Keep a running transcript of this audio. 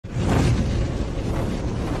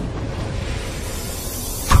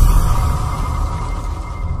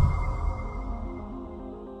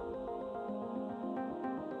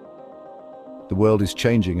The world is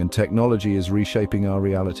changing and technology is reshaping our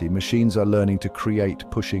reality. Machines are learning to create,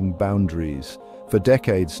 pushing boundaries. For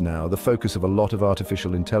decades now, the focus of a lot of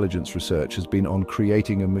artificial intelligence research has been on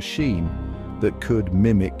creating a machine that could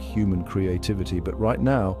mimic human creativity. But right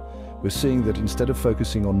now, we're seeing that instead of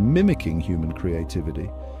focusing on mimicking human creativity,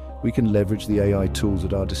 we can leverage the AI tools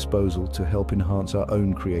at our disposal to help enhance our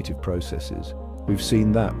own creative processes. We've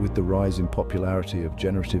seen that with the rise in popularity of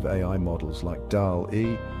generative AI models like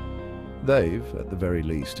DALL-E. They've, at the very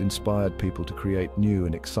least, inspired people to create new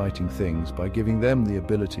and exciting things by giving them the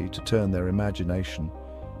ability to turn their imagination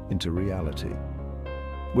into reality.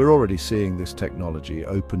 We're already seeing this technology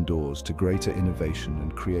open doors to greater innovation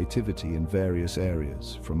and creativity in various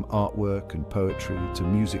areas, from artwork and poetry to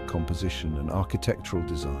music composition and architectural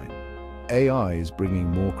design. AI is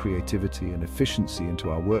bringing more creativity and efficiency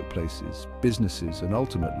into our workplaces, businesses, and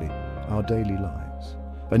ultimately, our daily lives.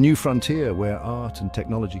 A new frontier where art and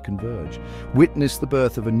technology converge. Witness the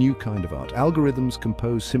birth of a new kind of art. Algorithms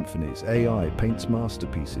compose symphonies, AI paints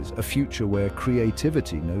masterpieces, a future where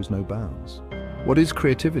creativity knows no bounds. What is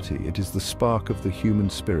creativity? It is the spark of the human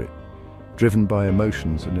spirit, driven by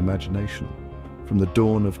emotions and imagination. From the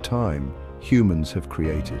dawn of time, humans have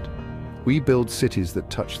created. We build cities that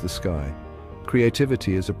touch the sky.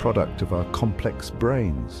 Creativity is a product of our complex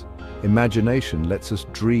brains. Imagination lets us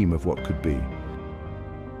dream of what could be.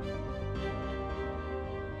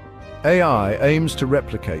 AI aims to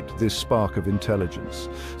replicate this spark of intelligence.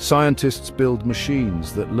 Scientists build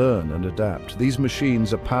machines that learn and adapt. These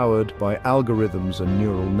machines are powered by algorithms and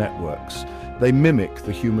neural networks. They mimic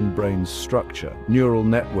the human brain's structure. Neural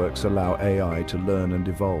networks allow AI to learn and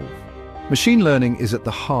evolve. Machine learning is at the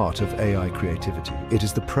heart of AI creativity. It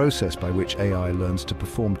is the process by which AI learns to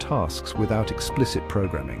perform tasks without explicit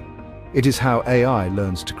programming. It is how AI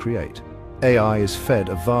learns to create. AI is fed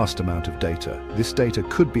a vast amount of data. This data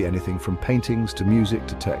could be anything from paintings to music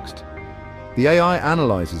to text. The AI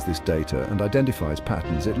analyzes this data and identifies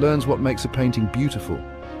patterns. It learns what makes a painting beautiful,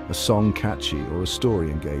 a song catchy, or a story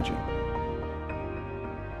engaging.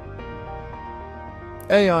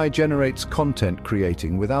 AI generates content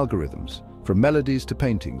creating with algorithms, from melodies to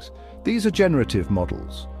paintings. These are generative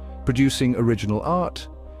models, producing original art.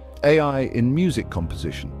 AI in music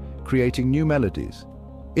composition, creating new melodies.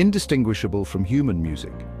 Indistinguishable from human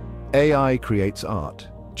music, AI creates art,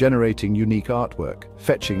 generating unique artwork,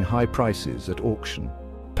 fetching high prices at auction.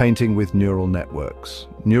 Painting with neural networks.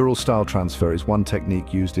 Neural style transfer is one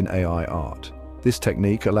technique used in AI art. This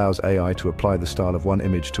technique allows AI to apply the style of one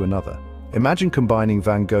image to another. Imagine combining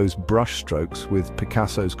Van Gogh's brushstrokes with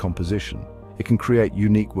Picasso's composition. It can create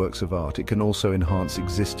unique works of art. It can also enhance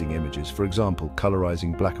existing images, for example,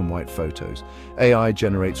 colorizing black and white photos. AI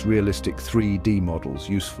generates realistic 3D models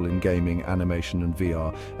useful in gaming, animation, and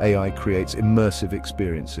VR. AI creates immersive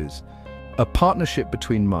experiences. A partnership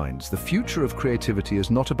between minds. The future of creativity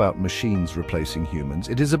is not about machines replacing humans.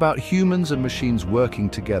 It is about humans and machines working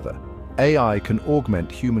together. AI can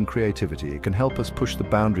augment human creativity. It can help us push the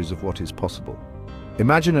boundaries of what is possible.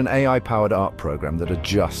 Imagine an AI-powered art program that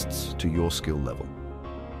adjusts to your skill level.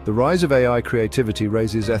 The rise of AI creativity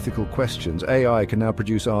raises ethical questions. AI can now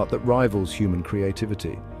produce art that rivals human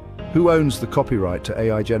creativity. Who owns the copyright to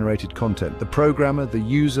AI-generated content? The programmer, the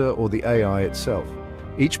user, or the AI itself?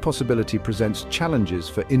 Each possibility presents challenges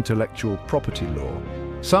for intellectual property law.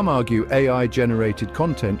 Some argue AI-generated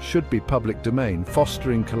content should be public domain,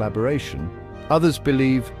 fostering collaboration. Others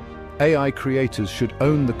believe AI creators should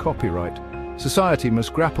own the copyright. Society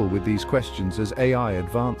must grapple with these questions as AI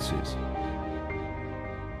advances.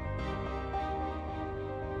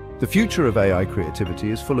 The future of AI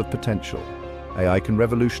creativity is full of potential. AI can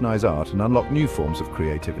revolutionize art and unlock new forms of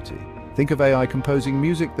creativity. Think of AI composing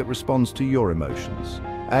music that responds to your emotions.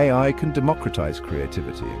 AI can democratize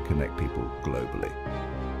creativity and connect people globally.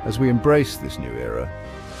 As we embrace this new era,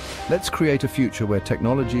 let's create a future where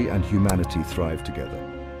technology and humanity thrive together.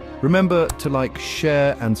 Remember to like,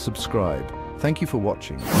 share, and subscribe. Thank you for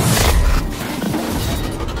watching.